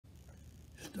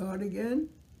Start again.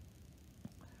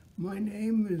 My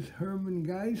name is Herman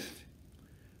Geist.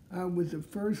 I was a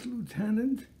first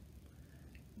lieutenant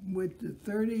with the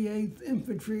 38th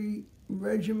Infantry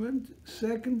Regiment,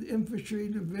 2nd Infantry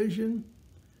Division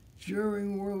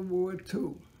during World War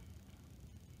II.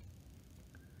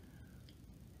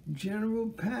 General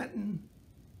Patton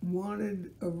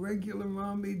wanted a regular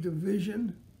army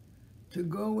division to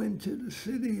go into the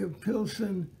city of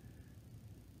Pilsen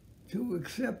to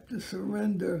accept the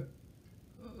surrender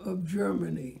of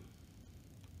Germany.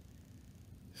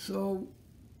 So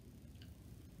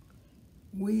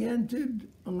we entered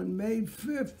on May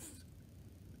 5th,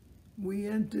 we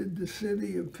entered the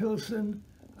city of Pilsen.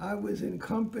 I was in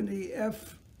Company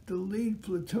F, the lead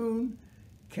platoon.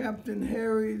 Captain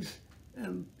Harries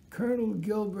and Colonel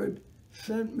Gilbert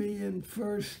sent me in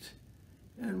first,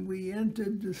 and we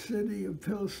entered the city of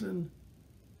Pilsen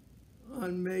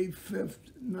on May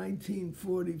 5th,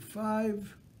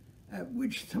 1945, at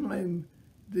which time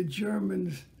the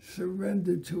Germans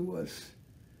surrendered to us,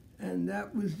 and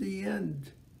that was the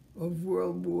end of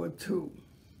World War II.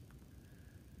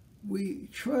 We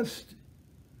trust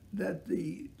that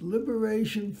the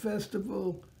Liberation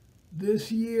Festival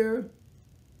this year,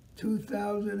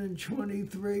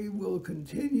 2023, will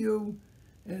continue,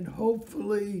 and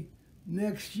hopefully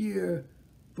next year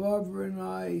Barbara and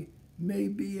I may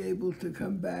be able to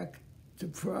come back to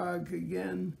Prague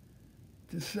again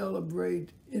to celebrate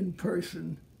in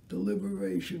person the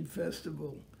Liberation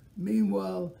Festival.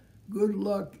 Meanwhile, good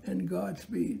luck and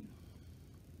Godspeed.